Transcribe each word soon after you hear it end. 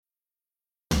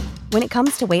When it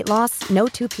comes to weight loss, no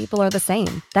two people are the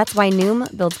same. That's why Noom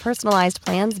builds personalized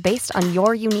plans based on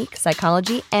your unique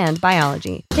psychology and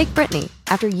biology. Take Brittany.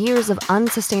 After years of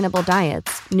unsustainable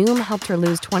diets, Noom helped her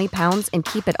lose 20 pounds and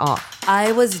keep it off.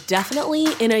 I was definitely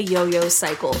in a yo-yo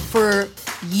cycle for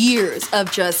years of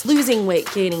just losing weight,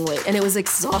 gaining weight, and it was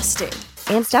exhausting.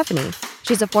 And Stephanie.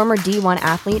 She's a former D1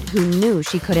 athlete who knew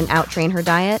she couldn't out-train her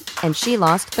diet, and she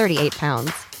lost 38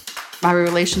 pounds. My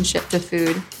relationship to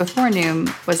food before Noom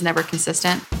was never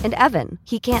consistent. And Evan,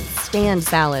 he can't stand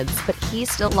salads, but he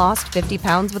still lost 50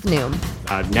 pounds with Noom.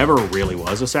 I never really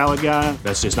was a salad guy.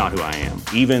 That's just not who I am.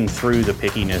 Even through the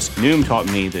pickiness, Noom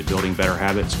taught me that building better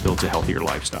habits builds a healthier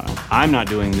lifestyle. I'm not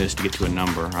doing this to get to a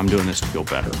number. I'm doing this to feel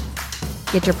better.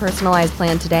 Get your personalized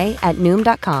plan today at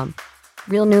Noom.com.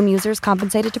 Real Noom users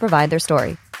compensated to provide their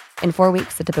story. In 4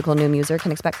 weeks, the typical Noom user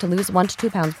can expect to lose 1 to 2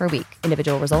 pounds per week.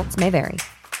 Individual results may vary.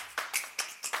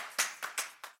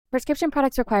 Prescription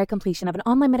products require completion of an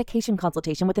online medication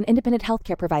consultation with an independent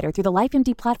healthcare provider through the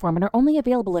LifeMD platform and are only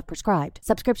available if prescribed.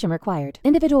 Subscription required.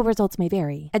 Individual results may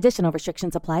vary. Additional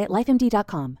restrictions apply at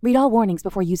lifemd.com. Read all warnings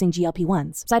before using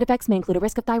GLP-1s. Side effects may include a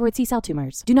risk of thyroid C-cell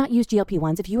tumors. Do not use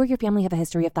GLP-1s if you or your family have a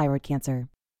history of thyroid cancer.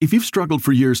 If you've struggled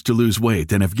for years to lose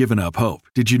weight and have given up hope,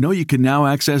 did you know you can now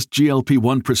access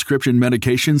GLP-1 prescription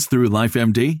medications through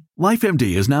LifeMD?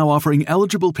 LifeMD is now offering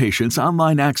eligible patients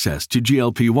online access to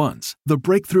GLP-1s, the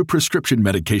breakthrough prescription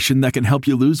medication that can help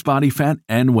you lose body fat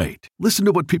and weight. Listen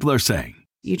to what people are saying.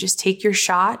 You just take your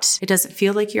shot. It doesn't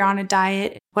feel like you're on a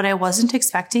diet. What I wasn't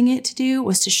expecting it to do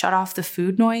was to shut off the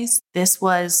food noise. This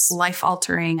was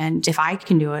life-altering, and if I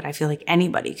can do it, I feel like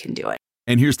anybody can do it.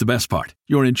 And here's the best part.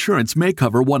 Your insurance may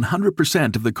cover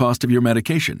 100% of the cost of your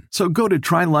medication. So go to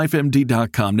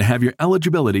TryLifeMD.com to have your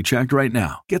eligibility checked right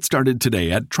now. Get started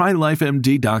today at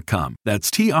TryLifeMD.com.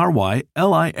 That's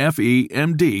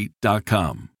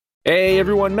TryLifeMD.com. Hey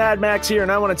everyone, Mad Max here,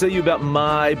 and I want to tell you about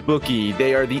MyBookie.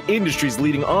 They are the industry's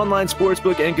leading online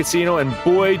sportsbook and casino, and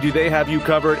boy, do they have you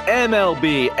covered.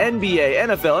 MLB, NBA,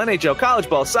 NFL, NHL, college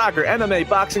ball, soccer, MMA,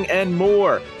 boxing, and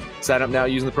more. Sign up now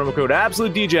using the promo code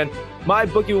AbsoluteDGen.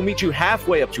 MyBookie will meet you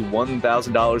halfway up to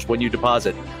 $1,000 when you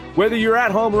deposit. Whether you're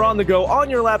at home or on the go,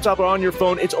 on your laptop or on your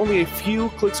phone, it's only a few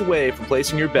clicks away from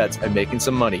placing your bets and making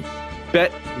some money.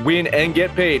 Bet, win, and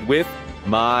get paid with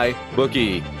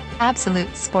MyBookie.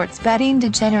 Absolute sports betting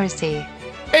degeneracy.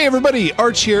 Hey everybody,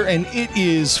 Arch here, and it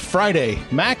is Friday.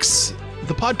 Max,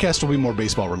 the podcast will be more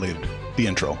baseball related. The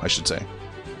intro, I should say.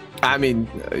 I mean,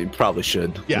 you probably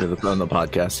should. Yeah. On the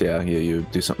podcast, yeah, you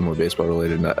do something more baseball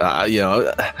related.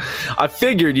 I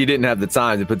figured you didn't have the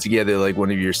time to put together like one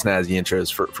of your snazzy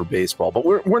intros for baseball, but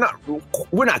we're not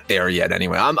there yet.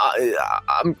 Anyway, I'm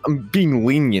being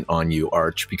lenient on you,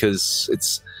 Arch, because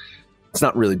it's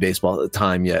not really baseball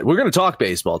time yet. We're going to talk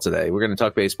baseball today. We're going to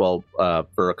talk baseball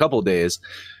for a couple of days,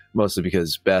 mostly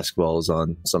because basketball is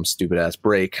on some stupid ass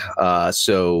break.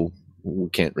 So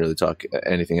we can't really talk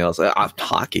anything else.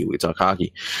 Hockey, we talk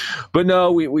hockey, but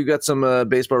no, we've got some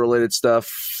baseball related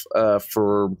stuff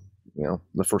for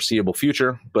the foreseeable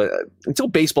future. But until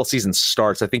baseball season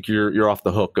starts, I think you're off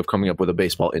the hook of coming up with a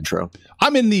baseball intro.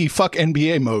 I'm in the fuck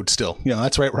NBA mode still.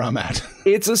 That's right where I'm at.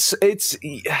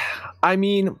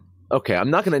 Okay,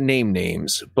 I'm not going to name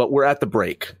names, but we're at the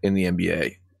break in the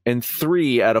NBA, and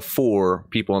 3 out of 4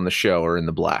 people on the show are in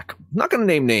the black. I'm not going to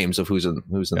name names of who's in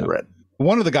the red.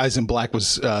 One of the guys in black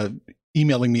was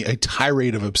emailing me a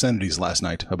tirade of obscenities last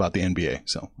night about the NBA.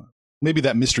 So maybe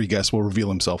that mystery guest will reveal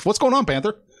himself. What's going on,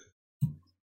 Panther?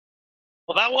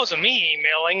 Well, that wasn't me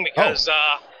emailing because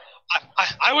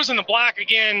I was in the black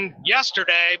again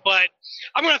yesterday, but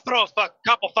I'm going to throw a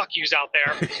couple fuck yous out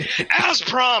there. As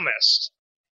promised,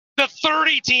 the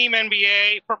 30-team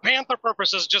NBA, for Panther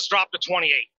purposes, just dropped to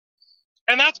 28.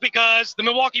 And that's because the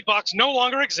Milwaukee Bucks no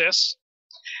longer exists.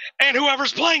 And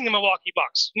whoever's playing the Milwaukee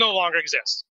Bucks no longer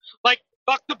exists. Like,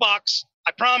 fuck the Bucks.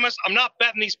 I promise I'm not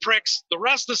betting these pricks the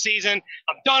rest of the season.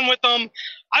 I'm done with them.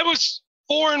 I was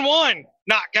 4-1,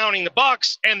 not counting the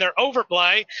Bucks and their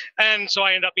overplay, and so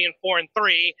I ended up being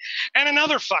 4-3. And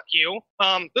another fuck you.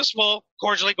 This will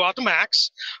cordially go out to Max,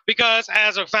 because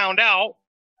as I found out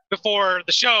before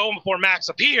the show, before Max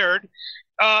appeared,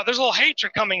 there's a little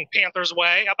hatred coming Panthers'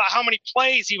 way about how many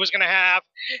plays he was going to have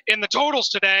in the totals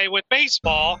today with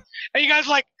baseball. And you guys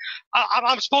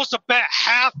I'm supposed to bet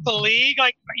half the league?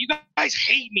 Like, you guys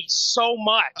hate me so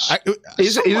much.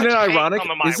 Isn't it ironic?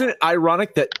 Isn't it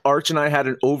ironic that Arch and I had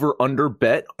an over-under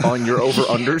bet on your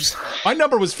over-unders? My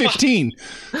number was 15.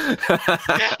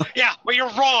 yeah, but you're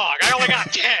wrong. I only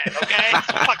got 10, okay?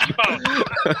 Fuck you both.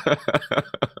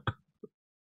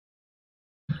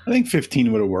 I think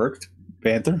 15 would have worked.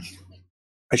 Panther.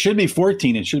 It should be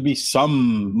 14. It should be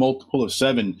some multiple of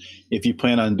 7 if you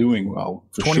plan on doing well.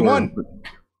 For 21. Sure.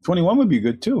 21 would be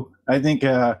good too. I think.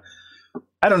 I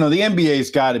don't know. The NBA's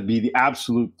got to be the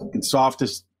absolute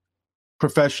softest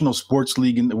professional sports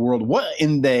league in the world. What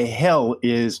in the hell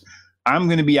is I'm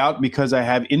going to be out because I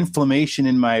have inflammation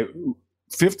in my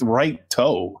 5th right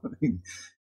toe?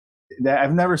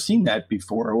 I've never seen that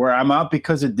before. Where I'm out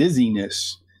because of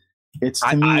dizziness. It's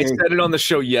to me. I said it on the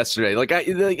show yesterday. Like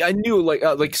I knew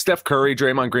like Steph Curry,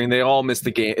 Draymond Green, they all missed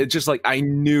the game. It's just like I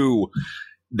knew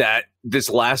that this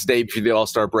last day before the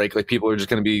All-Star break, like people are just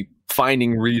going to be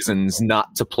finding reasons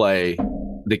not to play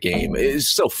the game.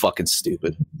 It's so fucking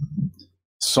stupid.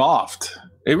 Soft.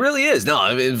 It really is. No,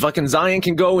 I mean, fucking Zion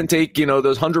can go and take,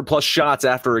 those 100+ shots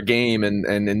after a game,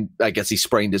 and I guess he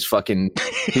sprained his fucking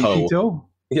toe.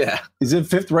 Yeah. Is it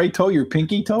 5th right toe, your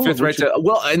pinky toe? 5th right toe.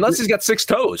 Well, unless he's got 6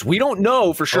 toes. We don't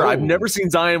know for sure. I've never seen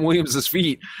Zion Williams'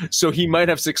 feet, so he might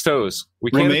have 6 toes.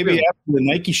 Maybe after the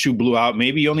Nike shoe blew out,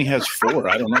 maybe he only has 4.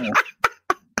 I don't know.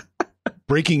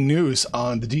 Breaking news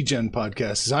on the DGen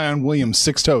podcast. Zion Williams,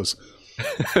 6 toes.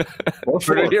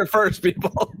 Heard it here first,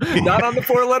 people. Not on the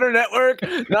 4-Letter Network,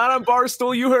 not on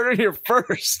Barstool. You heard it here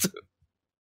first.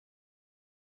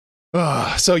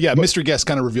 So yeah, mystery guest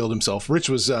kind of revealed himself. Rich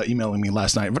was emailing me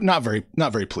last night, but not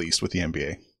very pleased with the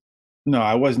NBA. No,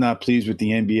 I was not pleased with the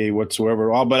NBA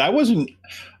whatsoever at all. But I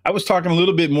was talking a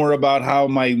little bit more about how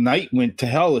my night went to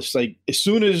hell. It's like as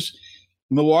soon as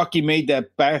Milwaukee made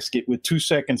that basket with 2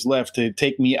 seconds left to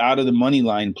take me out of the money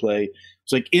line play,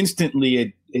 it's like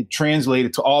instantly it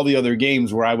translated to all the other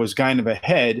games where I was kind of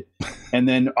ahead. And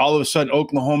then all of a sudden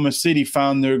Oklahoma City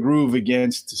found their groove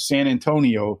against San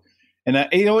Antonio. And,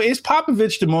 is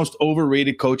Popovich the most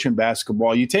overrated coach in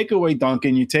basketball? You take away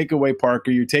Duncan, you take away Parker,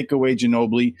 you take away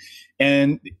Ginobili,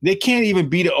 and they can't even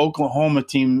beat an Oklahoma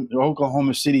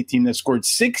City team that scored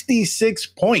 66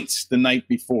 points the night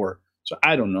before. So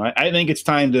I don't know. I think it's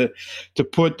time to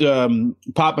put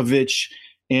Popovich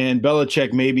and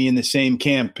Belichick maybe in the same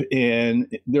camp. And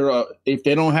if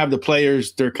they don't have the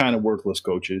players, they're kind of worthless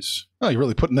coaches. Oh, you're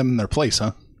really putting them in their place,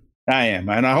 huh? I am,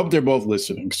 and I hope they're both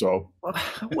listening. So,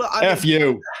 F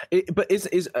you. But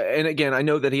and again, I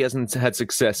know that he hasn't had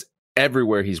success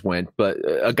everywhere he's went, but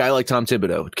a guy like Tom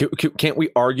Thibodeau, can't we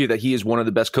argue that he is one of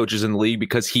the best coaches in the league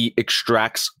because he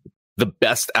extracts the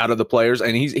best out of the players,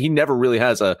 and he never really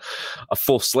has a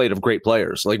full slate of great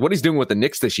players. Like what he's doing with the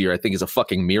Knicks this year, I think is a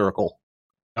fucking miracle.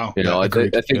 Oh, I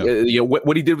think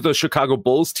what he did with those Chicago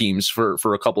Bulls teams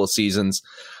for a couple of seasons.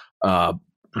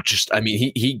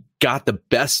 He got the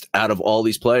best out of all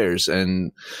these players,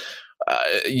 and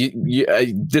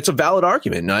it's a valid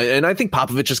argument. And I think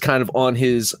Popovich is kind of on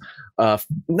his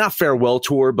not farewell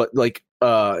tour, but like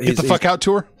get the fuck out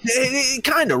tour.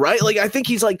 Kind of, right? Like I think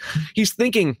he's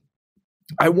thinking,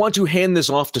 I want to hand this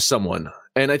off to someone,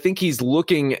 and I think he's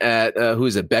looking at who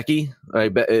is it? Becky.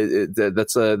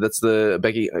 That's the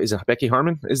Becky. Is it Becky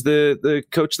Harmon? Is the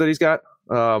coach that he's got?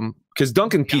 Because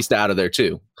Duncan pieced out of there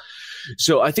too.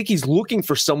 So I think he's looking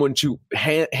for someone to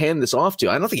hand this off to.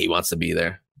 I don't think he wants to be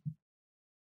there.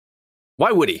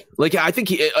 Why would he? Like, I think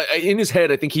in his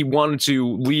head, I think he wanted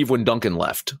to leave when Duncan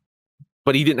left,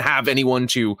 but he didn't have anyone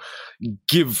to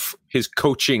give his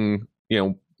coaching,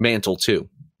 mantle to.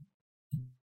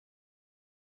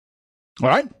 All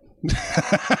right. That's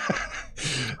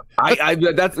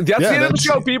the end of the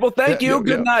show, people. Thank you.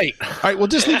 Good night. All right. Well,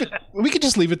 just leave it. We could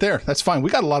just leave it there. That's fine. We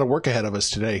got a lot of work ahead of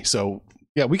us today. So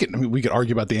yeah, we could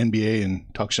argue about the NBA and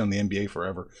talk shit on the NBA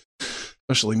forever,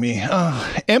 especially me.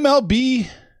 MLB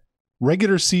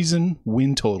regular season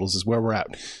win totals is where we're at.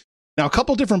 Now, a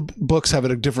couple different books have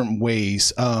it in different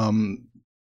ways.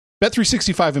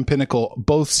 Bet365 and Pinnacle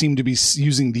both seem to be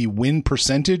using the win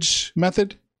percentage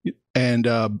method. And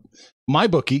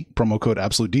MyBookie, promo code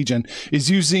AbsoluteDGen, is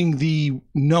using the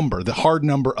hard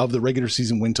number of the regular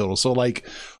season win total. So like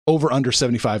over under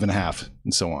 75.5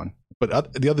 and so on.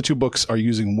 But the other two books are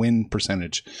using win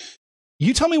percentage.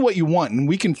 You tell me what you want, and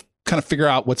we can kind of figure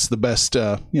out what's the best,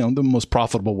 the most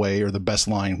profitable way or the best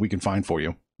line we can find for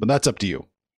you. But that's up to you.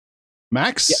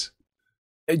 Max? Yeah.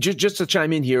 Just to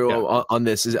chime in here on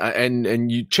this is,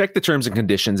 and you check the terms and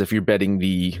conditions if you're betting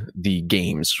the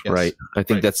games, yes, right? I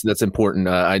think that's important.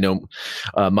 I know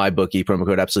MyBookie, promo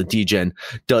code AbsoluteDGen,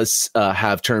 does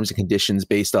have terms and conditions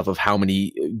based off of how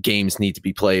many games need to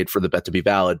be played for the bet to be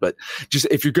valid. But just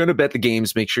if you're going to bet the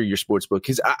games, make sure your sportsbook,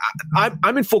 because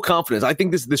I'm in full confidence. I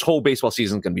think this whole baseball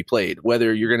season is going to be played.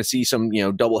 Whether you're going to see some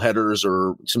double headers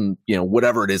or some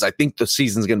whatever it is, I think the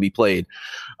season's going to be played.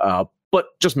 But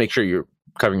just make sure you're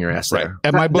covering your ass there.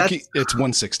 At MyBookie, it's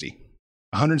 160.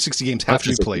 160 games have to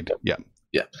be played. Yeah.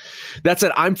 That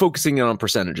said, I'm focusing on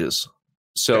percentages.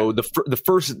 So the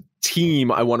first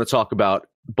team I want to talk about,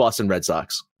 Boston Red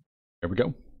Sox. There we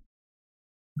go.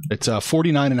 It's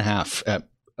 49.5 at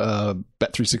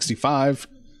Bet365.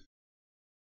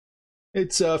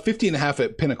 It's 50.5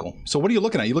 at Pinnacle. So what are you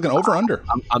looking at? You looking over, under?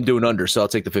 I'm doing under, so I'll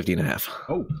take the 50.5.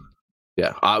 Oh,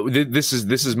 yeah. This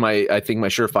is my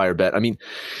surefire bet. I mean,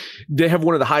 they have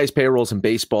one of the highest payrolls in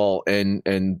baseball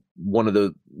and one of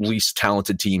the least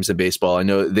talented teams in baseball. I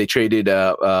know they traded.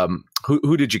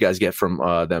 Who did you guys get from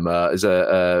them? Is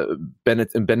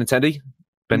Benintendi,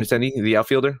 the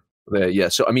outfielder? Yeah.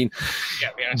 So, I mean,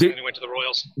 they went to the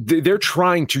Royals. They're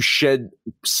trying to shed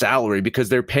salary because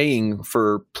they're paying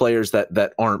for players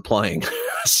that aren't playing.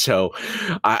 So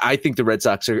I think the Red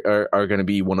Sox are going to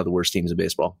be one of the worst teams in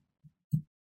baseball.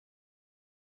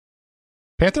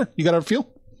 Panther, you got a feel?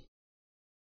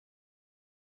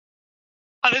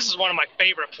 This is one of my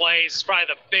favorite plays. It's probably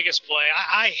the biggest play.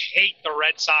 I hate the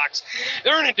Red Sox.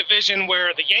 They're in a division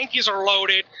where the Yankees are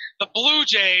loaded. The Blue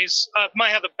Jays might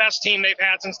have the best team they've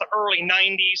had since the early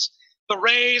 90s. The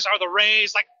Rays are the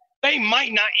Rays. Like, they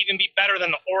might not even be better than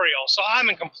the Orioles. So I'm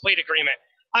in complete agreement.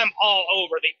 I'm all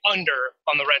over the under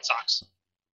on the Red Sox.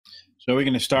 So we're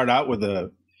going to start out with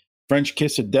a French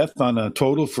kiss of death on a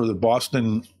total for the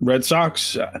Boston Red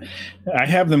Sox. I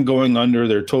have them going under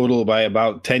their total by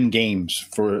about 10 games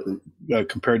for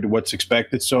compared to what's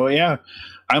expected. So, yeah,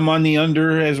 I'm on the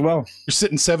under as well. You're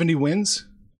sitting 70 wins?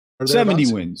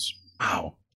 70 wins.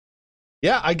 Wow.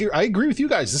 Yeah, I agree with you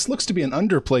guys. This looks to be an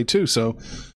underplay, too. So,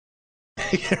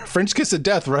 French kiss of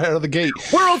death right out of the gate.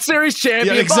 World Series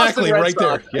champion. Yeah, exactly, right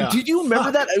there. Yeah. Did you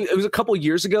remember that? It was a couple of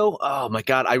years ago. Oh, my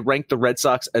God. I ranked the Red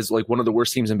Sox as like one of the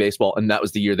worst teams in baseball, and that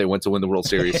was the year they went to win the World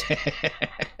Series.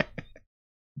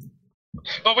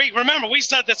 But we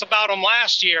said this about them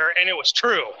last year, and it was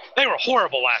true. They were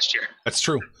horrible last year. That's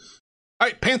true. All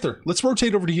right, Panther, let's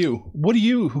rotate over to you.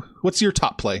 What's your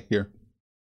top play here?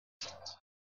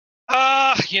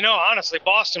 Honestly,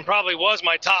 Boston probably was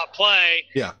my top play.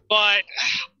 Yeah. But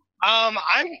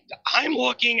I'm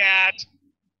looking at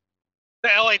the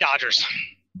LA Dodgers.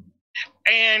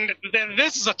 And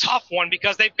this is a tough one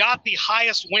because they've got the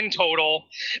highest win total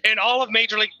in all of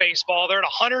Major League Baseball. They're at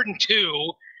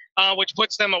 102, which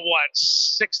puts them at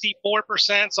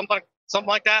 64%, something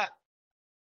like that.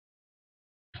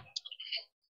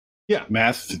 Yeah,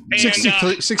 math.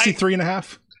 63 and a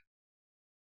half.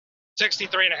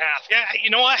 63.5. Yeah, you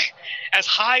know what? As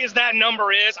high as that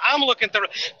number is, I'm looking through.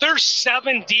 They're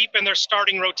 7 deep in their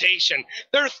starting rotation.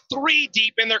 They're 3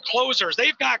 deep in their closers.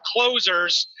 They've got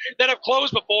closers that have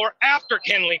closed before after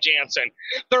Kenley Jansen.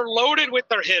 They're loaded with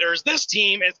their hitters. This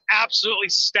team is absolutely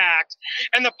stacked,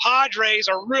 and the Padres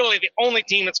are really the only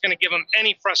team that's going to give them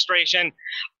any frustration.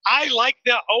 I like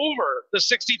the over, the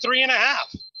 63.5.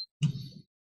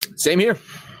 Same here.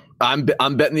 I'm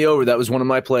betting the over. That was one of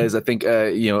my plays. I think,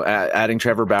 adding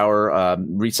Trevor Bauer,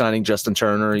 re-signing Justin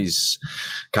Turner. He's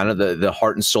kind of the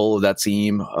heart and soul of that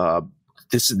team.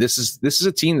 This is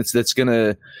a team that's going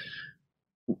to,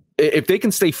 if they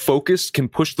can stay focused, can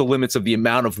push the limits of the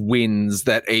amount of wins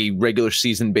that a regular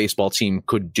season baseball team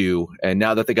could do. And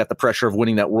now that they got the pressure of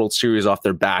winning that World Series off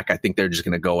their back, I think they're just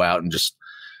going to go out and just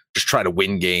try to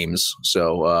win games.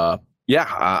 So,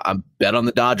 I bet on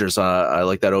the Dodgers. I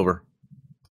like that over.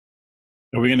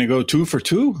 Are we going to go 2 for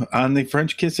 2 on the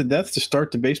French kiss of death to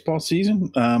start the baseball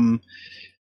season?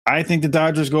 I think the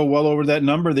Dodgers go well over that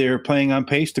number. They're playing on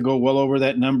pace to go well over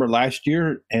that number last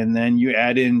year. And then you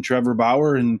add in Trevor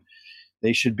Bauer, and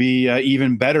they should be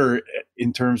even better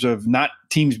in terms of not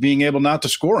teams being able not to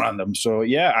score on them. So,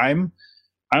 yeah, I'm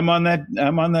on that.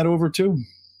 I'm on that over too.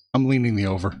 I'm leaning the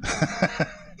over.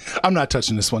 I'm not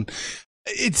touching this one.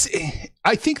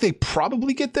 I think they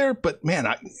probably get there, but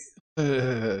man,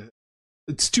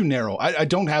 it's too narrow. I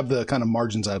don't have the kind of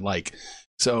margins I'd like.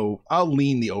 So I'll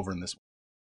lean the over in this one.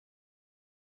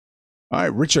 All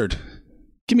right, Richard,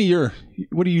 give me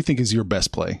what do you think is your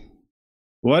best play?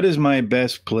 What is my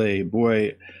best play?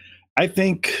 Boy, I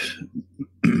think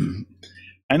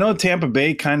I know Tampa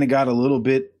Bay kind of got a little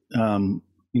bit,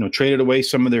 traded away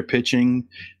some of their pitching,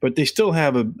 but they still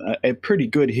have a pretty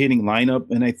good hitting lineup.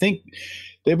 And I think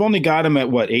they've only got them at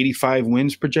 85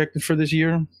 wins projected for this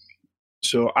year.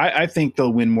 So I think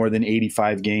they'll win more than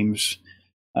 85 games.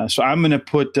 So I'm going to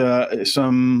put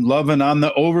some loving on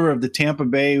the over of the Tampa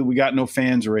Bay We Got No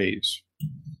Fans Rays.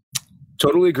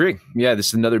 Totally agree. Yeah, this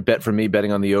is another bet for me,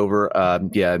 betting on the over.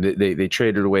 They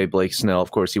traded away Blake Snell.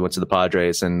 Of course, he went to the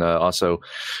Padres, and also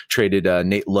traded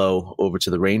Nate Lowe over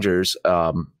to the Rangers.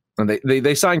 And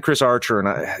they signed Chris Archer, and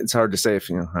it's hard to say if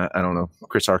I don't know.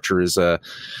 Chris Archer is a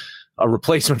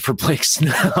replacement for Blake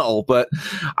Snell, but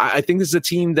I think this is a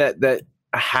team that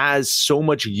has so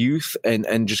much youth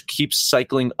and just keeps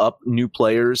cycling up new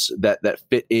players that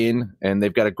fit in, and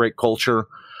they've got a great culture.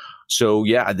 So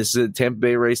yeah, this is a Tampa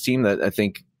Bay Rays team that I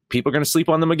think people are going to sleep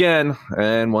on them again,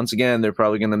 and once again they're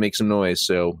probably going to make some noise.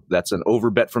 So that's an over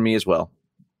bet for me as well.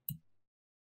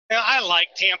 Yeah, I like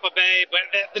Tampa Bay, but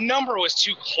the number was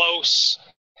too close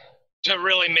to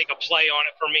really make a play on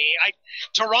it for me.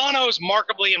 Toronto's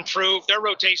markedly improved. Their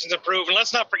rotation's improved. And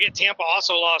let's not forget Tampa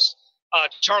also lost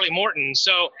Charlie Morton.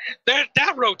 So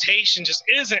that rotation just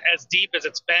isn't as deep as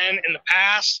it's been in the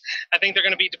past. I think they're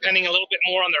going to be depending a little bit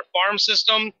more on their farm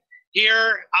system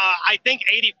here. I think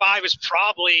 85 is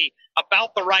probably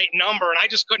about the right number. And I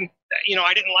just couldn't,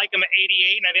 I didn't like them at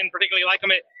 88 and I didn't particularly like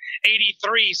them at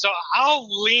 83. So I'll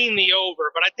lean the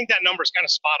over, but I think that number is kind of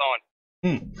spot on.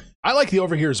 I like the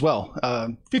over here as well.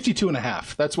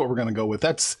 52.5. That's what we're going to go with.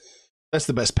 That's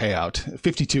the best payout.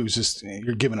 52 is just,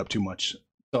 you're giving up too much.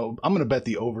 So I'm going to bet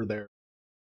the over there.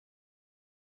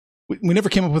 We never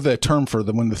came up with a term for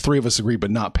when the three of us agree, but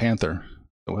not Panther.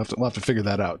 So we'll have to figure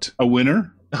that out. A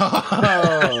winner?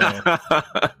 Oh.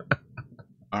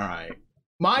 All right.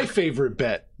 My favorite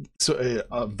bet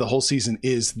of the whole season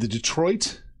is the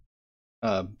Detroit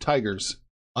Tigers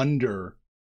under,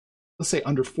 let's say,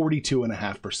 under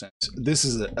 42.5%. This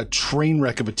is a train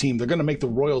wreck of a team. They're going to make the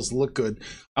Royals look good.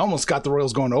 I almost got the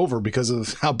Royals going over because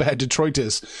of how bad Detroit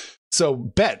is. So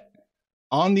bet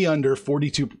on the under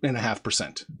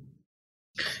 42.5%.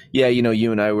 Yeah,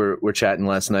 you and I were chatting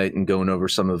last night and going over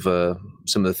some of the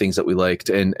things that we liked,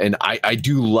 and I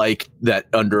do like that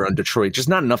under on Detroit. Just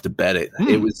not enough to bet it.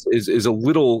 It is a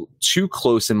little too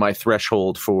close in my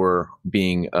threshold for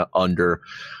being under.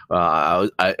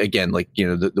 Again, like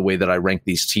the way that I rank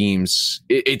these teams,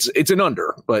 it's an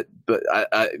under, but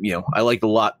I like a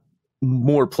lot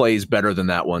more plays better than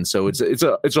that one. So it's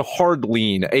a hard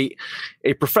lean,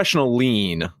 a professional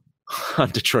lean on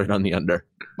Detroit on the under.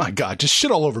 My God, just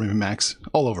shit all over me, Max.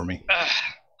 All over me.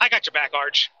 I got your back,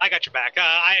 Arch. I got your back.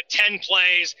 I had 10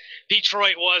 plays.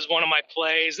 Detroit was one of my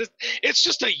plays. It's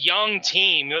just a young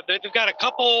team. They've got a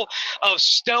couple of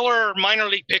stellar minor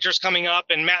league pitchers coming up,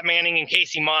 and Matt Manning and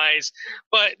Casey Mize,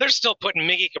 but they're still putting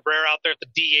Miggy Cabrera out there at the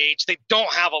DH. They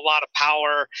don't have a lot of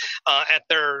power at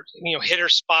their hitter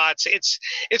spots. It's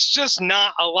just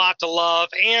not a lot to love,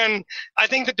 and I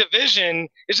think the division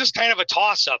is just kind of a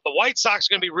toss-up. The White Sox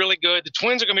are going to be really good. The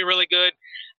Twins are going to be really good.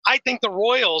 I think the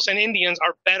Royals and Indians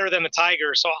are better than the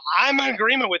Tigers. So I'm in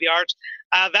agreement with you, Arch.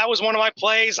 That was one of my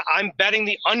plays. I'm betting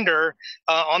the under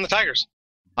on the Tigers.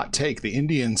 Hot take. The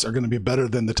Indians are going to be better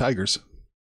than the Tigers.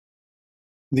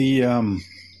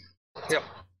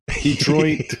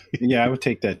 Detroit. Yeah, I would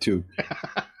take that too.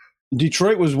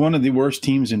 Detroit was one of the worst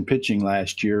teams in pitching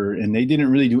last year, and they didn't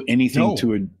really do anything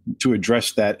to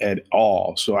address that at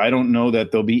all. So I don't know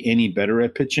that they'll be any better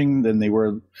at pitching than they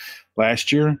were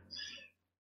last year.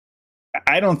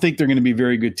 I don't think they're going to be a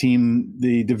very good team.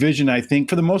 The division, I think,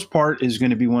 for the most part, is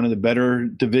going to be one of the better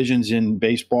divisions in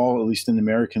baseball, at least in the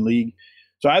American League.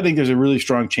 So I think there's a really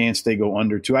strong chance they go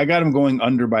under, too. I got them going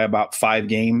under by about 5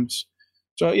 games.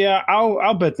 So, yeah,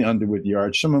 I'll bet the under with you,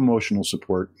 Arch. Some emotional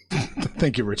support.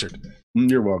 Thank you, Richard.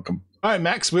 You're welcome. All right,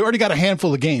 Max, we already got a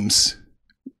handful of games.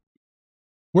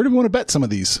 Where do we want to bet some of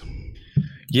these?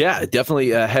 Yeah, definitely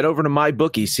head over to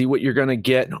MyBookie, see what you're going to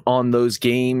get on those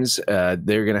games. They're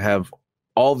going to have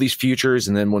all these futures,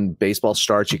 and then when baseball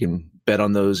starts, you can bet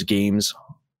on those games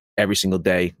every single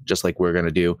day, just like we're going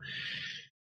to do.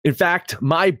 In fact,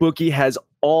 MyBookie has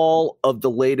all of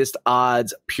the latest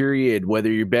odds, period,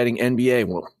 whether you're betting NBA,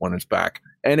 well, when it's back,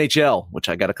 NHL, which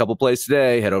I got a couple plays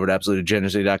today. Head over to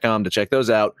absolutedegeneracy.com to check those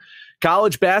out.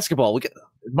 College basketball. Look at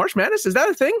March Madness. Is that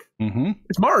a thing? Mm-hmm.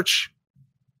 It's March.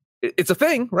 It's a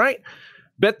thing, right?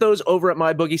 Bet those over at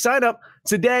MyBookie. Sign up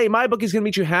today. MyBookie is going to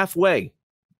meet you halfway,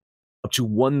 up to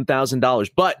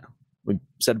 $1,000. But we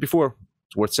said it before.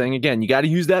 It's worth saying again. You got to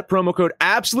use that promo code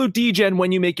AbsoluteDGen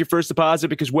when you make your first deposit,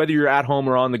 because whether you're at home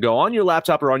or on the go, on your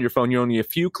laptop or on your phone, you're only a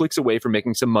few clicks away from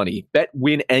making some money. Bet,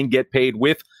 win, and get paid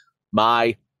with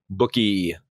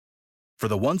MyBookie. For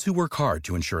the ones who work hard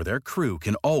to ensure their crew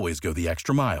can always go the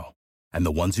extra mile, and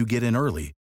the ones who get in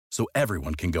early so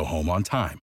everyone can go home on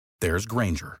time, there's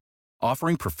Grainger,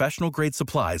 offering professional-grade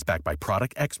supplies backed by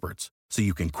product experts so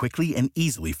you can quickly and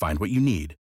easily find what you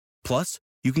need. Plus,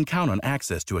 you can count on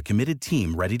access to a committed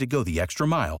team ready to go the extra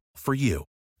mile for you.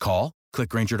 Call, click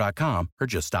Grainger.com, or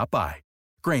just stop by.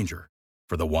 Grainger,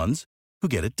 for the ones who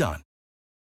get it done.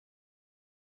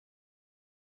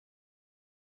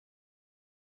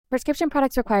 Prescription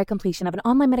products require completion of an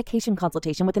online medication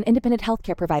consultation with an independent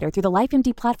healthcare provider through the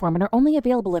LifeMD platform and are only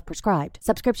available if prescribed.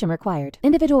 Subscription required.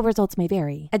 Individual results may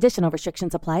vary. Additional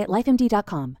restrictions apply at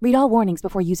lifemd.com. Read all warnings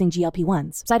before using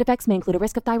GLP-1s. Side effects may include a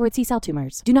risk of thyroid C-cell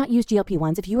tumors. Do not use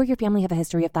GLP-1s if you or your family have a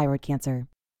history of thyroid cancer.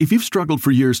 If you've struggled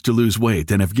for years to lose weight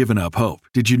and have given up hope,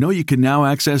 did you know you can now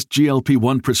access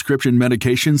GLP-1 prescription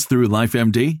medications through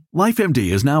LifeMD?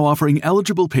 LifeMD is now offering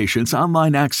eligible patients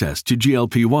online access to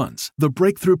GLP-1s, the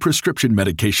breakthrough prescription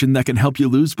medication that can help you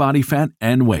lose body fat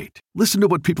and weight. Listen to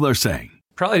what people are saying.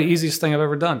 Probably the easiest thing I've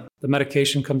ever done. The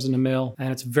medication comes in the mail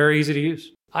and it's very easy to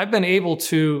use. I've been able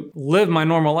to live my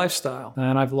normal lifestyle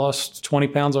and I've lost 20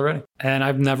 pounds already and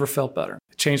I've never felt better.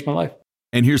 It changed my life.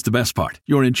 And here's the best part.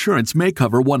 Your insurance may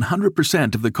cover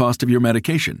 100% of the cost of your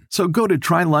medication. So go to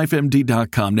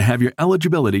TryLifeMD.com to have your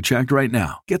eligibility checked right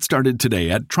now. Get started today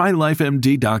at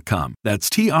TryLifeMD.com. That's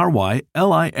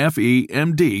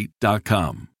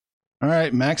TryLifeMD.com. All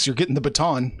right, Max, you're getting the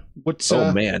baton.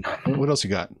 Man. What else you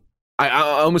got? I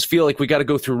almost feel like we got to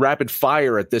go through rapid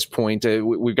fire at this point.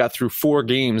 We got through 4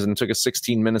 games and it took us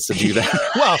 16 minutes to do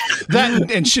that. Well,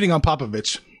 that and shitting on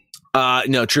Popovich.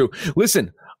 No, true.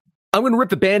 Listen. I'm going to rip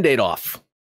the Band-Aid off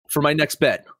for my next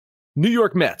bet. New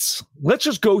York Mets. Let's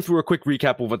just go through a quick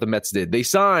recap of what the Mets did. They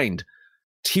signed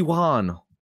Tehuan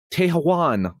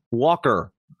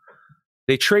Walker.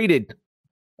 They traded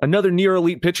another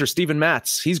near-elite pitcher, Steven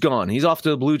Matz. He's gone. He's off to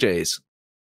the Blue Jays.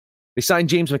 They signed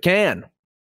James McCann.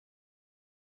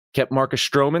 Kept Marcus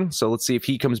Stroman, so let's see if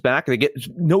he comes back. They get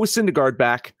Noah Syndergaard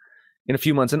back in a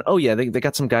few months. And, they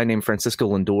got some guy named Francisco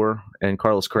Lindor and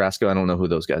Carlos Carrasco. I don't know who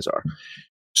those guys are.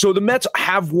 So the Mets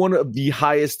have one of the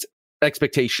highest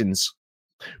expectations,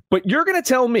 but you're going to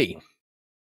tell me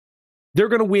they're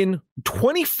going to win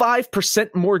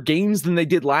 25% more games than they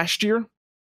did last year?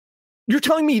 You're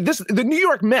telling me the New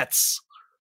York Mets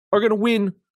are going to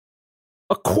win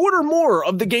a quarter more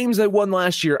of the games they won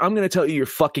last year? I'm going to tell you, you're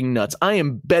fucking nuts. I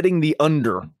am betting the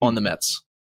under on the Mets.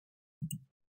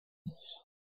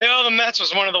 The Mets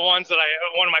was one of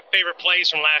my favorite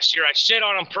plays from last year. I shit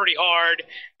on them pretty hard,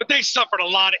 but they suffered a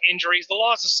lot of injuries. The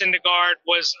loss of Syndergaard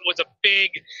was a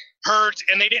big hurt,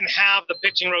 and they didn't have the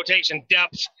pitching rotation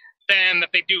depth then that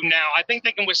they do now. I think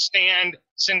they can withstand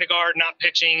Syndergaard not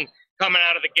pitching coming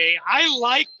out of the gate. I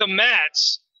like the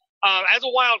Mets as a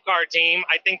wild card team.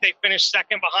 I think they finished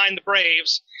second behind the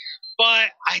Braves. But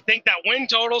I think that win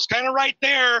total's kind of right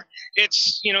there.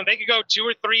 It's, they could go 2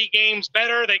 or 3 games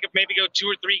better. They could maybe go 2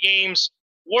 or 3 games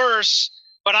worse.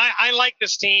 But I like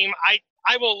this team. I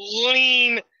will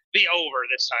lean the over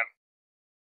this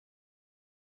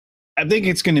time. I think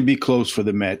it's going to be close for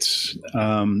the Mets.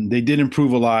 They did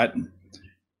improve a lot.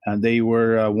 They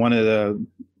were one of the,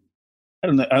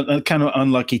 a kind of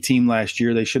unlucky team last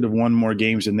year. They should have won more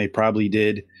games than they probably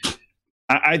did.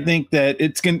 I think that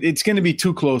it's going to be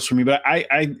too close for me, but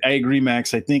I agree,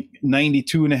 Max. I think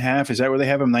 92.5, is that where they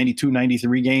have them? 92,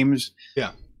 93 games?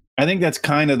 Yeah. I think that's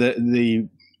kind of the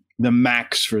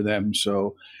max for them.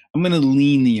 So I'm going to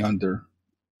lean the under.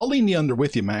 I'll lean the under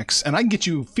with you, Max, and I can get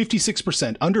you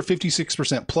 56%, under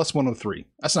 56%, plus 103.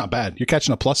 That's not bad. You're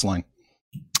catching a plus line.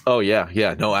 Oh, yeah.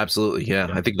 Yeah. No, absolutely. Yeah.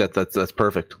 I think that's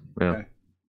perfect. Yeah. Okay.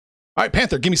 All right,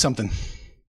 Panther, give me something.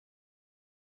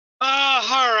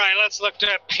 All right, let's look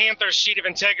at Panthers' sheet of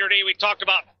integrity. We talked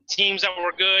about teams that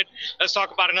were good. Let's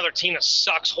talk about another team that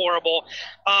sucks horrible.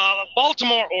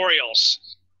 Baltimore Orioles.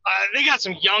 They got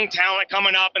some young talent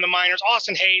coming up in the minors.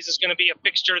 Austin Hayes is going to be a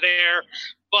fixture there,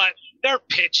 but their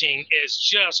pitching is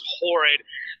just horrid.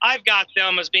 I've got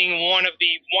them as being one of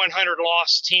the 100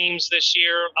 lost teams this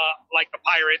year, like the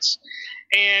Pirates.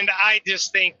 And I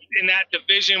just think in that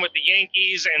division with the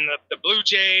Yankees and the Blue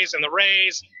Jays and the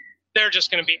Rays, they're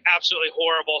just going to be absolutely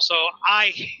horrible. So I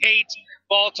hate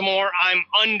Baltimore. I'm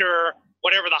under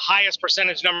whatever the highest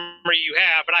percentage number you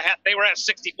have, but they were at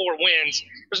 64 wins.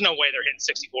 There's no way they're hitting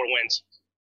 64 wins.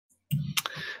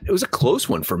 It was a close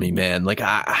one for me, man. Like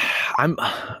I'm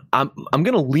going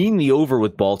to lean the over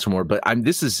with Baltimore, but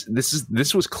this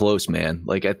was close, man.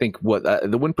 Like I think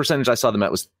the win percentage I saw them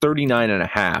at was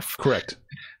 39.5. Correct.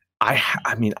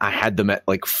 I mean, I had them at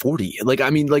like 40. Like, I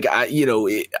mean, like,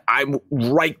 I'm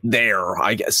right there,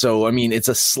 I guess. So, I mean, it's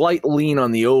a slight lean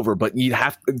on the over, but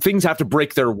things have to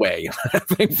break their way, I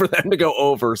think, for them to go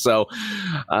over. So,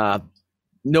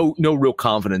 no real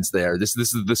confidence there. This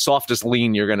is the softest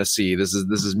lean you're going to see. This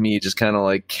is me just kind of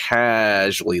like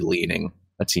casually leaning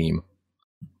a team.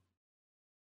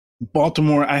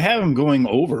 Baltimore, I have them going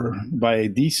over by a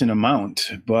decent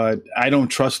amount, but I don't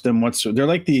trust them whatsoever. They're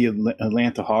like the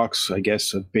Atlanta Hawks, I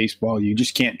guess, of baseball. You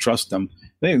just can't trust them.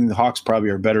 I think the Hawks probably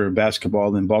are better at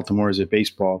basketball than Baltimore is at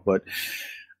baseball, but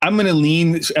I'm going to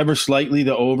lean ever slightly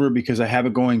the over because I have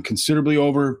it going considerably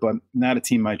over, but not a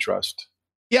team I trust.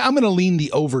 Yeah, I'm going to lean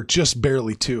the over just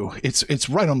barely too. It's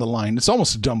right on the line. It's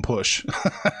almost a dumb push.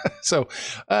 So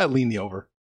lean the over.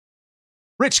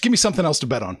 Rich, give me something else to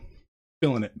bet on.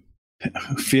 Feeling it.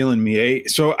 Feeling me, eh?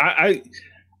 So I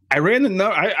ran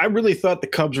I really thought the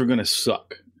Cubs were going to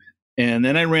suck. And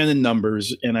then I ran the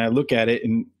numbers and I look at it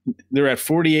and they're at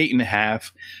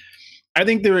 48.5. I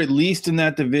think they're at least in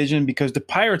that division because the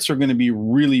Pirates are going to be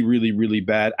really, really, really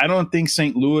bad. I don't think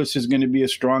St. Louis is going to be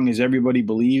as strong as everybody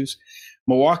believes.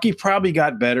 Milwaukee probably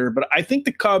got better, but I think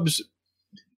the Cubs,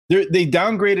 they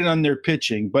downgraded on their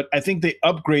pitching, but I think they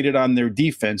upgraded on their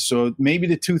defense. So maybe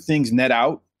the two things net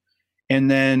out. And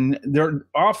then their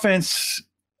offense,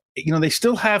 they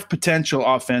still have potential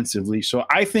offensively. So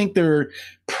I think they're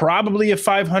probably a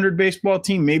 500 baseball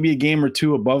team, maybe a game or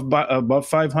two above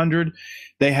 500.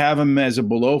 They have them as a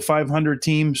below 500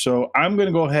 team. So I'm going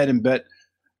to go ahead and bet,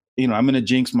 I'm going to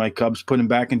jinx my Cubs, put them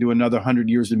back into another 100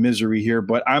 years of misery here,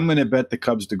 but I'm going to bet the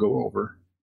Cubs to go over.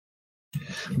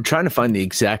 I'm trying to find the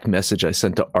exact message I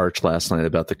sent to Arch last night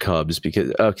about the Cubs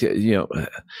because,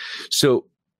 so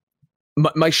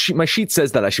my sheet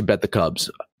says that I should bet the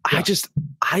Cubs. Yeah.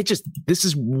 I just, this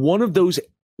is one of those,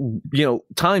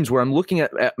 times where I'm looking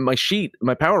at my sheet,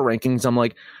 my power rankings. I'm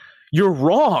like, you're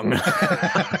wrong.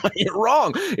 You're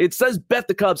wrong. It says bet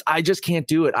the Cubs. I just can't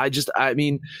do it.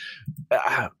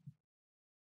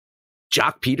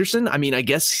 Jock Peterson. I mean, I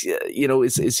guess,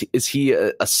 is he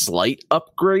a slight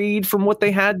upgrade from what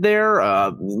they had there?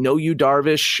 No, Yu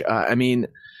Darvish.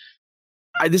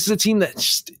 This is a team that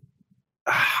just,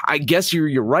 I guess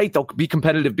you're right. They'll be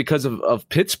competitive because of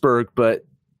Pittsburgh, but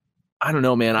I don't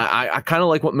know, man. I kind of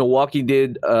like what Milwaukee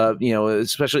did.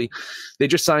 Especially they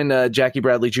just signed Jackie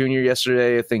Bradley Jr.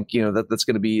 yesterday. I think that's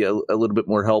going to be a little bit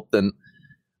more help than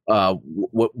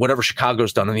whatever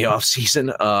Chicago's done in the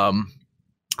offseason.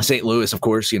 St. Louis, of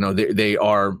course, they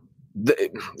are.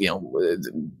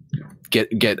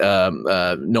 Get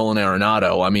Nolan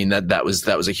Arenado. I mean that was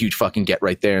a huge fucking get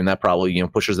right there, and that probably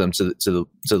pushes them to the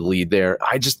lead there.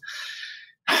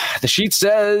 The sheet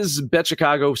says bet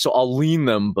Chicago, so I'll lean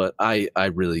them, but I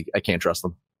can't trust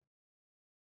them.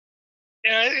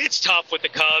 Yeah, it's tough with the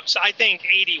Cubs. I think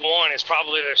 81 is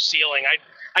probably their ceiling.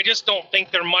 I just don't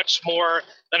think they're much more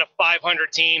than a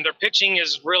 500 team. Their pitching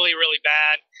is really, really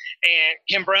bad,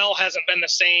 and Kimbrel hasn't been the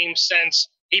same since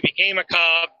he became a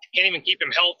Cub. Can't even keep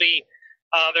him healthy.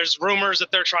 There's rumors that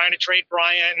they're trying to trade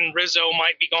Bryant, and Rizzo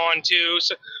might be gone too.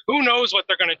 So who knows what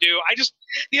they're going to do?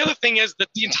 The other thing is that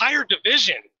the entire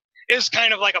division is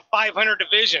kind of like a 500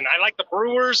 division. I like the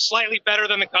Brewers slightly better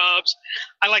than the Cubs.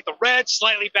 I like the Reds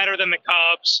slightly better than the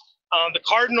Cubs. The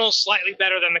Cardinals slightly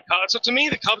better than the Cubs. So to me,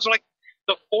 the Cubs are like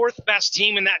the fourth best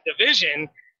team in that division.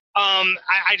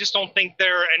 I just don't think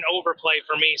they're an overplay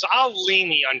for me. So I'll lean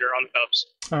the under on the Cubs.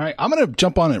 All right, I'm going to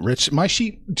jump on it, Rich. My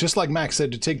sheet, just like Max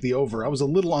said, to take the over. I was a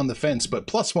little on the fence, but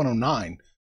plus 109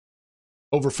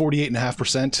 over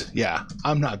 48.5%. Yeah,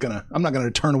 I'm not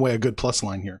gonna turn away a good plus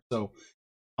line here. So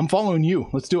I'm following you.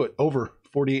 Let's do it. Over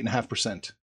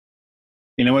 48.5%.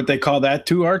 You know what they call that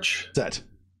too, Arch? What's that?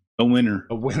 A winner.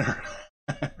 A winner.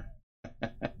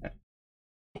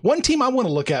 One team I want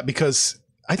to look at because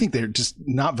I think they're just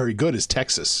not very good is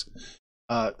Texas.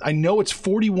 I know it's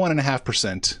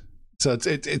 41.5%. So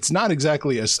it's not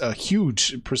exactly a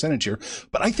huge percentage here,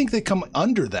 but I think they come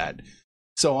under that.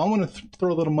 So I want to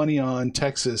throw a little money on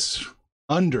Texas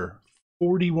under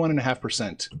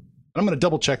 41.5%. I'm going to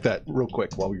double check that real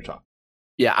quick while we're talking.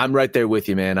 Yeah, I'm right there with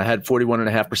you, man. I had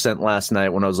 41.5% last night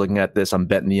when I was looking at this. I'm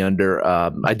betting the under.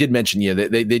 I did mention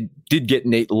they did get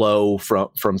Nate Lowe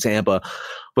from Tampa,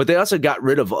 but they also got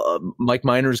rid of Mike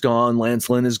Minor's gone, Lance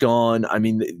Lynn is gone. I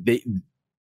mean,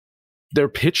 they're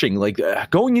pitching like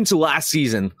going into last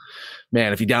season.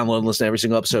 Man, if you download and listen to every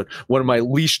single episode, one of my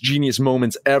least genius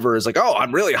moments ever is like, oh,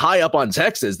 I'm really high up on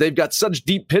Texas. They've got such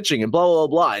deep pitching and blah, blah,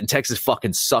 blah. And Texas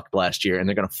fucking sucked last year, and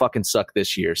they're going to fucking suck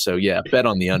this year. So, yeah, bet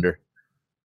on the under.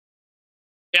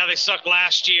 Yeah, they sucked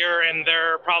last year, and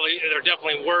they're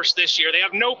definitely worse this year. They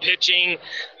have no pitching.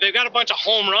 They've got a bunch of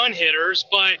home run hitters,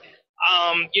 but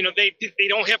they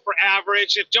don't hit for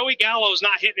average. If Joey Gallo's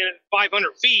not hitting it at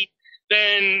 500 feet,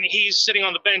 then he's sitting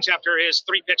on the bench after his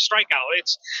 3-pitch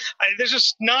strikeout. There's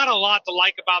just not a lot to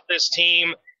like about this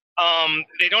team.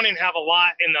 They don't even have a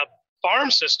lot in the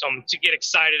farm system to get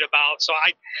excited about. So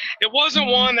it wasn't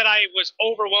one that I was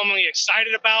overwhelmingly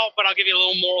excited about, but I'll give you a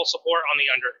little moral support on the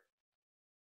under.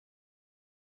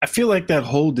 I feel like that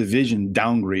whole division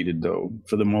downgraded, though,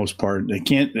 for the most part.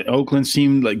 Oakland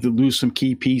seemed like to lose some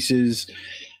key pieces.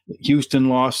 Houston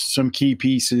lost some key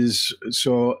pieces.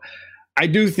 So I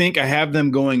do think I have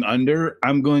them going under.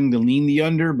 I'm going to lean the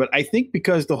under, but I think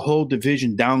because the whole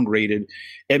division downgraded,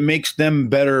 it makes them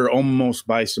better almost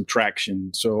by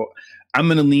subtraction. So I'm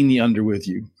going to lean the under with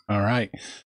you. All right,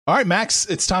 Max,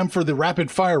 it's time for the rapid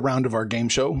fire round of our game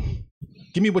show.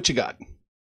 Give me what you got.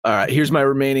 All right, here's my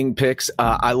remaining picks.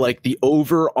 I like the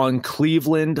over on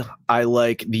Cleveland. I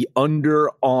like the under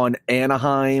on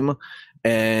Anaheim.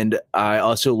 And I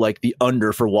also like the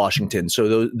under for Washington.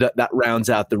 So that rounds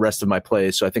out the rest of my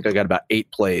plays. So I think I got about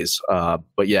 8 plays.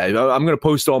 But yeah, I'm going to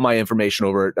post all my information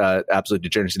over at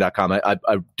absolutedegeneracy.com.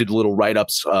 I did little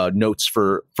write-ups, notes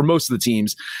for most of the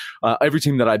teams. Every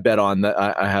team that I bet on,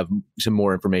 I have some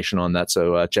more information on that.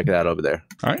 So check it out over there.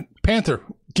 All right. Panther,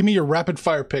 give me your rapid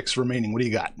fire picks remaining. What do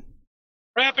you got?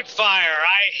 Rapid fire.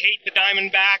 I hate the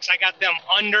Diamondbacks. I got them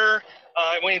under.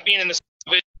 Being in the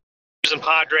division and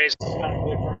Padres,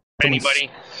 anybody.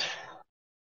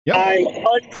 Yep. I'm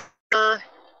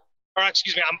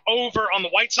over on the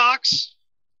White Sox.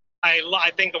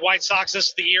 I think the White Sox, this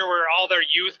is the year where all their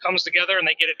youth comes together and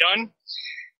they get it done.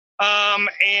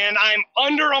 And I'm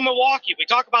under on Milwaukee. We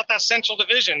talk about that Central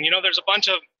Division. You know, there's a bunch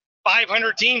of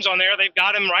 500 teams on there. They've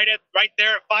got them right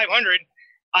there at 500.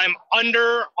 I'm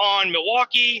under on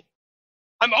Milwaukee.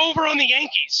 I'm over on the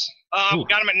Yankees. Got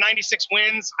them at 96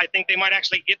 wins. I think they might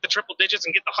actually get the triple digits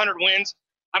and get the 100 wins.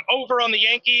 I'm over on the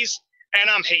Yankees, and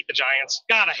I hate the Giants.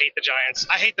 God, I hate the Giants.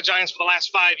 I hate the Giants for the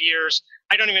last 5 years.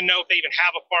 I don't even know if they even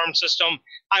have a farm system.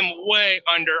 I'm way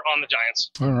under on the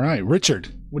Giants. All right. Richard,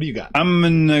 what do you got? I'm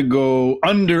going to go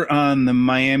under on the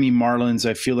Miami Marlins.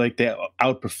 I feel like they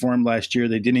outperformed last year.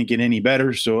 They didn't get any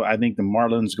better, so I think the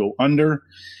Marlins go under.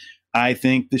 I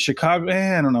think the Chicago,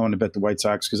 I don't know when to bet the White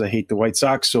Sox because I hate the White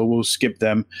Sox, so we'll skip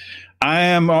them. I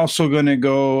am also going to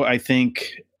go, I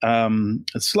think,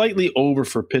 slightly over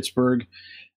for Pittsburgh.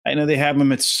 I know they have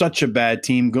them. It's such a bad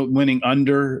team. Winning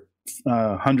under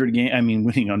 100 games. I mean,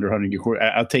 winning under 100 games.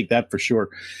 I'll take that for sure,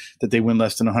 that they win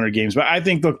less than 100 games. But I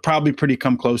think they'll probably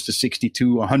come close to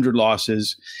 62, 100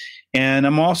 losses. And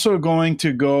I'm also going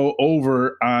to go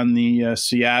over on the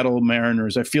Seattle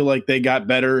Mariners. I feel like they got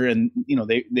better, and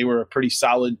they were a pretty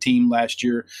solid team last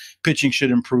year. Pitching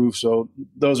should improve, so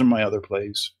those are my other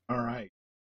plays. All right.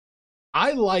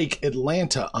 I like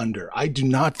Atlanta under. I do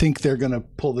not think they're going to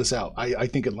pull this out. I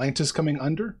think Atlanta's coming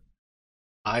under.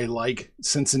 I like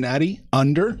Cincinnati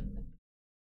under.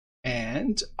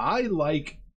 And I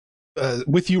like,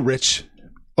 with you, Rich,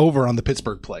 over on the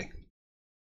Pittsburgh play.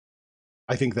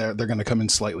 I think they're going to come in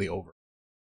slightly over.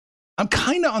 I'm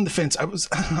kind of on the fence.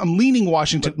 I'm leaning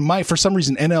Washington. For some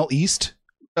reason, NL East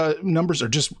numbers are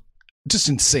just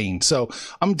insane. So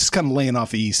I'm just kind of laying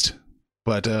off the East.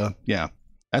 But yeah,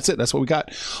 that's it. That's what we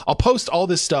got. I'll post all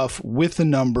this stuff with the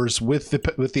numbers, with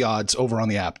the odds over on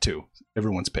the app too.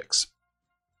 Everyone's picks.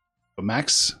 But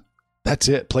Max, that's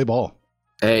it. Play ball.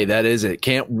 Hey, that is it.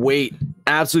 Can't wait.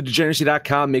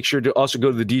 AbsoluteDegeneracy.com. Make sure to also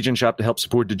go to the Degen shop to help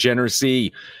support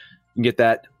Degeneracy. You can get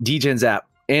that Degen's app,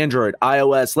 Android,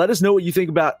 iOS. Let us know what you think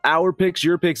about our picks,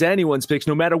 your picks, anyone's picks,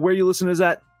 no matter where you listen to us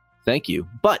at. Thank you.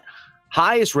 But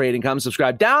highest rating, comment,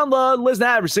 subscribe, download, listen to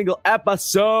every single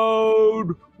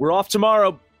episode. We're off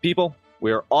tomorrow, people.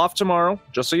 We're off tomorrow,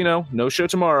 just so you know. No show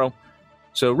tomorrow.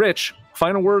 So, Rich,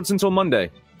 final words until Monday.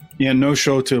 Yeah, no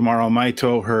show tomorrow. My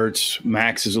toe hurts.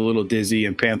 Max is a little dizzy,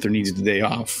 and Panther needs the day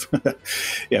off.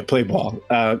 Yeah, play ball.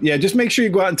 Yeah, just make sure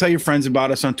you go out and tell your friends about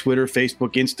us on Twitter,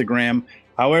 Facebook, Instagram,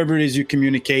 however it is you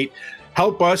communicate.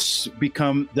 Help us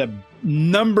become the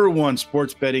 #1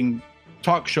 sports betting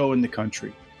talk show in the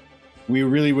country. We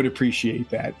really would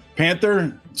appreciate that.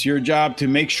 Panther, it's your job to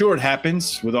make sure it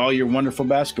happens with all your wonderful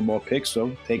basketball picks,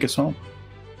 so take us home.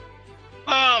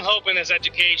 Well, I'm hoping this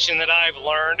education that I've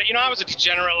learned. I was a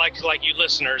degenerate like you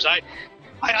listeners.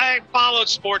 I followed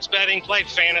sports betting, played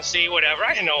fantasy, whatever.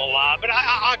 I didn't know a lot, but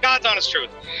God's honest truth.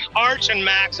 Arch and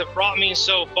Max have brought me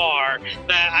so far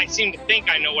that I seem to think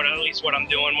I know at least what I'm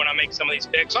doing when I make some of these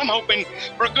picks. So I'm hoping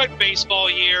for a good baseball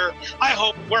year. I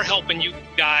hope we're helping you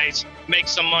guys make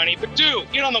some money. But do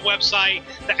get on the website,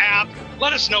 the app.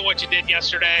 Let us know what you did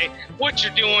yesterday, what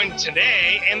you're doing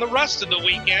today, and the rest of the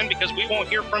weekend, because we won't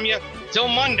hear from you till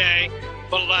Monday.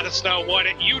 But let us know what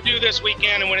you do this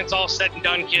weekend, and when it's all said and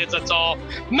done, kids, that's all.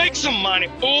 Make some money,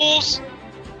 fools!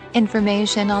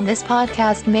 Information on this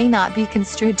podcast may not be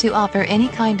construed to offer any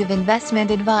kind of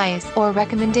investment advice or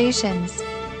recommendations.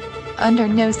 Under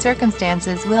no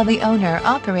circumstances will the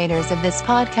owner-operators of this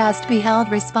podcast be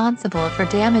held responsible for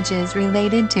damages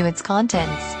related to its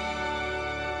contents.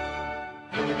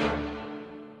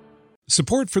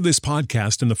 Support for this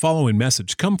podcast and the following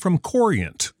message come from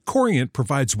Corient. Corient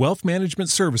provides wealth management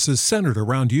services centered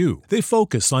around you. They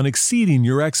focus on exceeding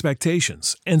your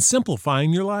expectations and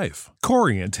simplifying your life.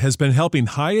 Corient has been helping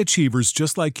high achievers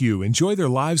just like you enjoy their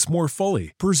lives more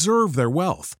fully, preserve their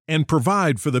wealth, and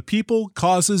provide for the people,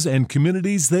 causes, and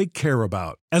communities they care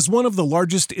about. As one of the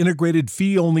largest integrated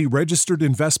fee-only registered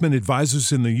investment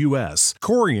advisors in the U.S.,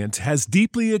 Corient has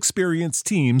deeply experienced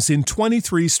teams in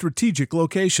 23 strategic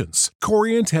locations.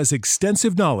 Corient has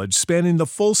extensive knowledge spanning the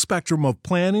full spectrum of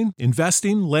planning,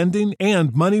 investing, lending,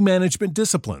 and money management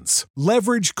disciplines.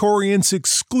 Leverage Corient's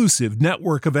exclusive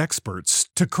network of experts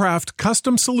to craft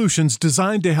custom solutions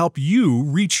designed to help you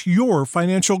reach your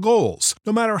financial goals,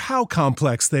 no matter how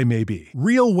complex they may be.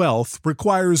 Real wealth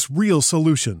requires real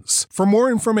solutions. For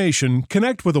more information,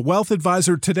 connect with a wealth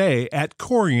advisor today at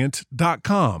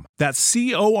Corient.com. That's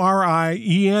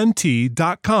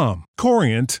Corient.com.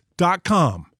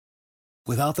 Corient.com.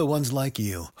 Without the ones like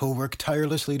you, who work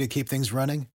tirelessly to keep things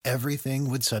running, everything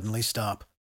would suddenly stop.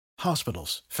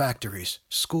 Hospitals, factories,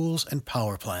 schools, and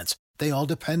power plants, they all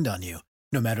depend on you.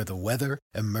 No matter the weather,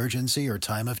 emergency, or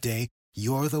time of day,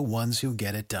 you're the ones who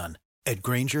get it done. At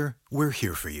Grainger, we're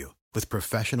here for you with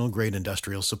professional-grade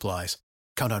industrial supplies.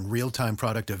 Count on real-time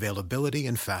product availability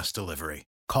and fast delivery.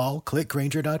 Call, click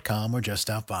Grainger.com, or just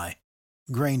stop by.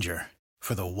 Grainger,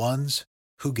 for the ones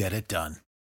who get it done.